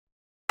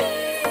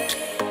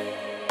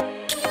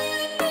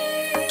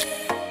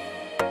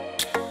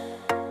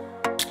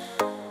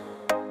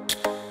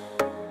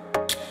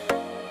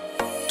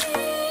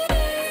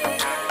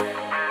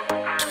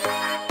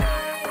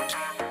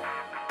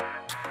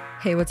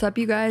Hey, what's up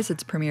you guys?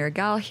 It's Premiere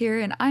Gal here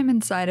and I'm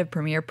inside of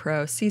Premiere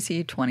Pro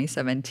CC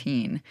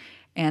 2017.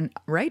 And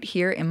right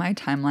here in my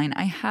timeline,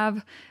 I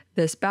have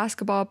this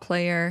basketball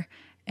player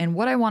and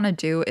what I want to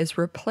do is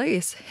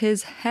replace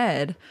his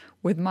head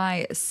with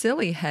my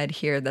silly head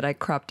here that I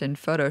cropped in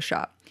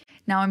Photoshop.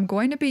 Now I'm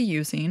going to be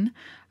using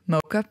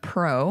Mocha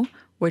Pro,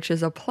 which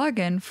is a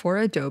plugin for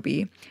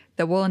Adobe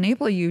that will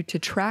enable you to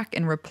track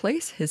and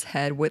replace his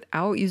head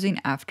without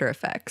using After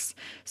Effects.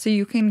 So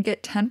you can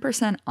get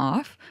 10%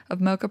 off of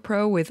Mocha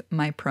Pro with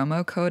my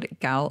promo code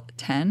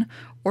GAL10,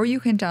 or you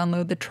can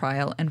download the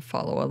trial and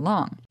follow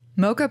along.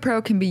 Mocha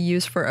Pro can be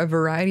used for a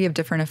variety of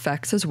different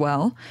effects as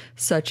well,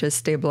 such as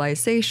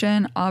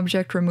stabilization,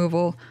 object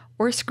removal,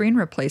 or screen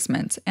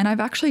replacements. And I've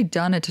actually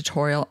done a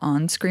tutorial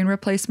on screen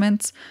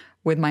replacements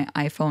with my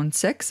iPhone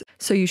 6,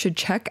 so you should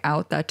check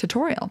out that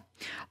tutorial.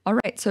 All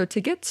right, so to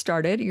get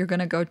started, you're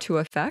gonna go to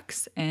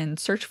Effects and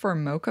search for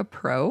Mocha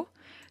Pro,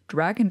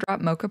 drag and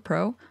drop Mocha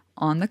Pro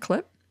on the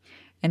clip,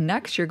 and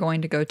next you're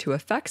going to go to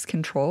Effects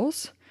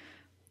Controls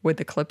with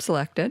the clip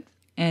selected,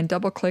 and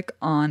double click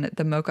on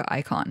the Mocha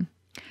icon.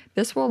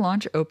 This will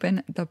launch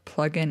open the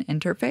plugin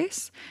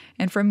interface,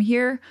 and from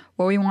here,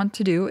 what we want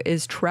to do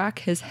is track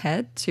his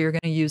head, so you're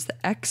gonna use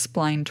the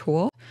X-spline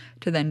tool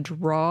to then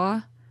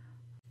draw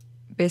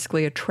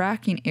basically a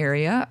tracking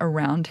area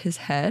around his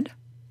head.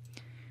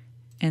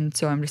 And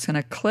so I'm just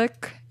going to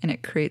click and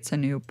it creates a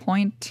new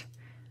point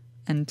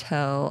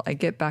until I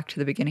get back to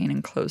the beginning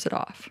and close it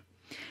off.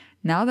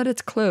 Now that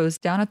it's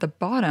closed, down at the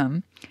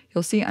bottom,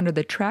 you'll see under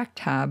the track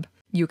tab,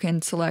 you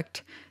can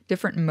select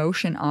different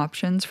motion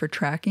options for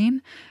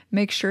tracking.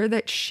 Make sure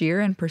that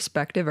shear and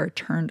perspective are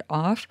turned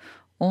off,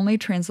 only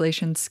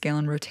translation, scale,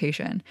 and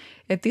rotation.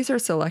 If these are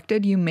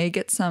selected, you may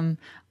get some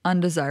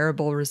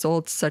undesirable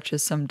results, such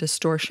as some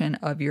distortion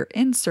of your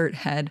insert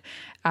head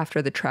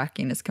after the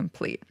tracking is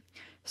complete.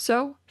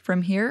 So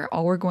from here,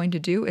 all we're going to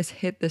do is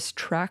hit this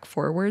track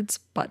forwards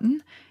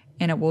button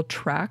and it will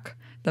track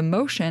the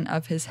motion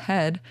of his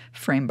head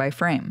frame by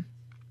frame.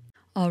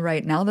 All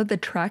right, now that the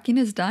tracking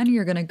is done,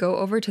 you're gonna go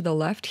over to the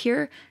left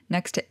here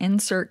next to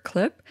Insert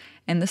Clip,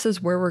 and this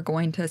is where we're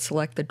going to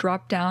select the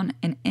drop down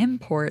and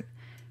import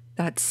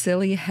that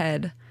silly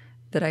head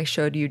that I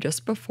showed you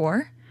just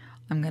before.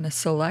 I'm going to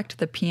select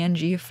the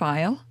PNG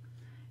file,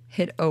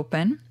 hit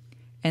open,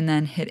 and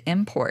then hit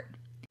import.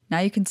 Now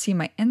you can see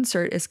my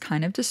insert is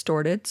kind of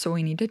distorted, so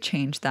we need to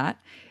change that.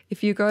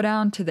 If you go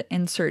down to the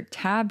insert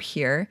tab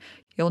here,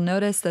 you'll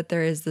notice that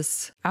there is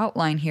this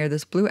outline here,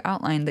 this blue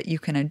outline that you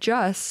can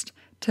adjust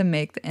to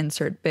make the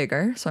insert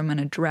bigger. So I'm going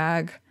to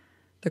drag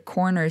the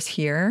corners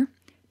here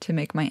to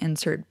make my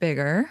insert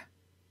bigger,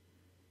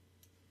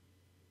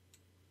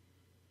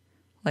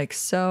 like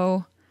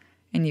so.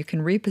 And you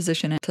can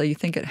reposition it until you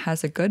think it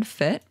has a good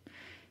fit.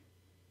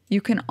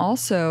 You can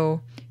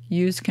also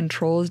use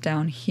controls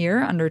down here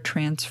under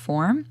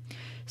transform.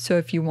 So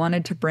if you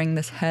wanted to bring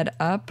this head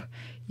up,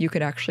 you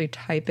could actually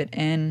type it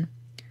in,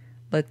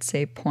 let's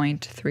say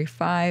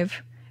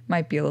 0.35,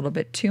 might be a little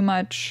bit too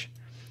much.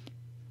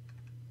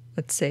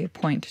 Let's say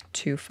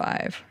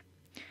 0.25.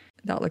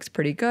 That looks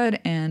pretty good.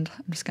 And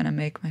I'm just gonna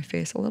make my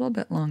face a little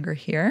bit longer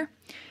here.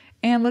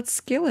 And let's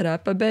scale it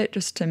up a bit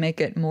just to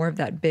make it more of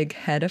that big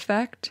head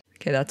effect.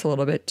 Okay, that's a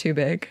little bit too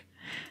big.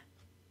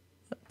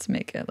 Let's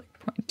make it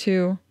like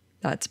 0.2.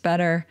 That's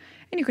better.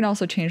 And you can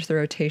also change the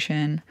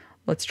rotation.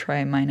 Let's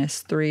try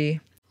 -3.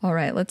 All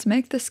right, let's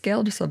make the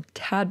scale just a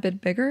tad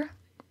bit bigger.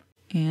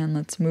 And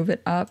let's move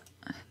it up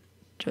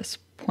just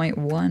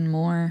 0.1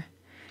 more.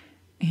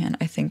 And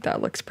I think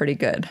that looks pretty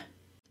good.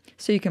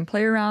 So you can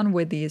play around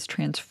with these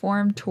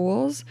transform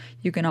tools.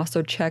 You can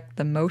also check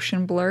the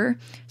motion blur,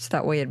 so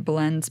that way it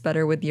blends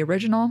better with the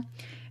original.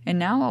 And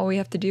now all we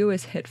have to do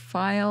is hit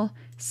File,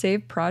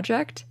 Save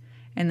Project,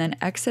 and then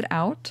exit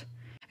out.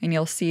 And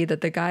you'll see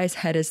that the guy's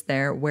head is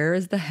there. Where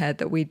is the head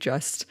that we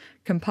just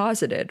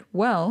composited?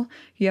 Well,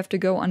 you have to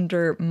go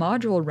under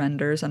Module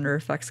Renders under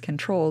Effects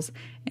Controls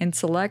and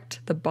select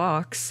the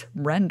box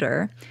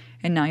Render.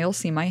 And now you'll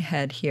see my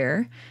head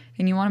here.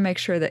 And you want to make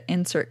sure that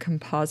Insert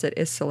Composite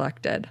is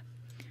selected.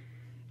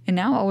 And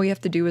now all we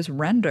have to do is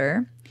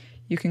render.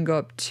 You can go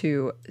up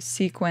to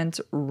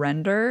Sequence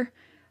Render,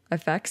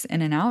 Effects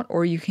in and out,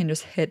 or you can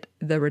just hit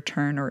the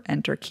return or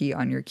enter key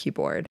on your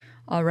keyboard.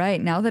 All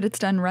right, now that it's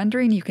done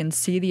rendering, you can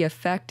see the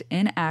effect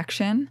in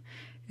action.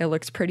 It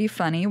looks pretty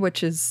funny,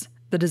 which is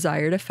the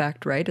desired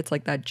effect, right? It's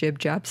like that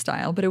jib-jab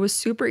style, but it was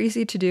super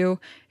easy to do.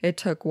 It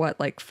took what,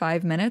 like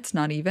 5 minutes,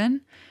 not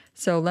even?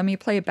 So let me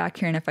play it back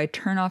here, and if I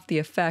turn off the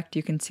effect,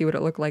 you can see what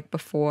it looked like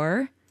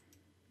before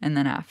and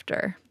then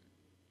after.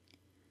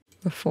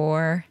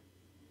 Before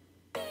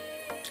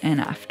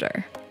and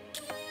after.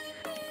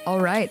 All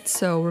right,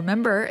 so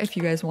remember, if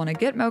you guys want to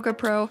get Mocha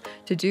Pro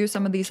to do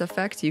some of these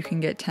effects, you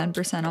can get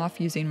 10% off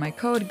using my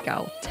code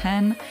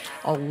GAL10.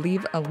 I'll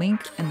leave a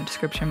link in the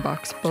description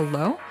box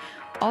below.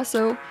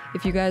 Also,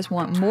 if you guys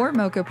want more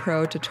Mocha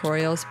Pro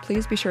tutorials,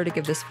 please be sure to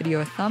give this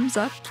video a thumbs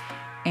up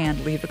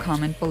and leave a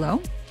comment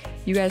below.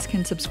 You guys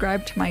can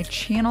subscribe to my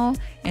channel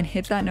and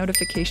hit that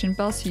notification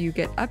bell so you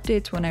get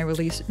updates when I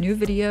release new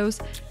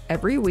videos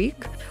every week.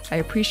 I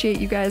appreciate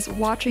you guys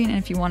watching, and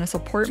if you want to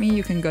support me,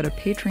 you can go to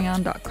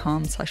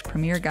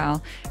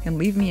patreon.com/premiergal and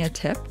leave me a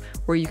tip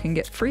where you can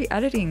get free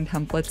editing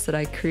templates that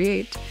I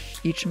create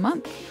each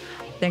month.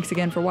 Thanks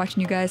again for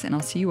watching, you guys, and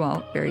I'll see you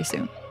all very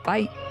soon.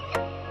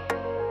 Bye.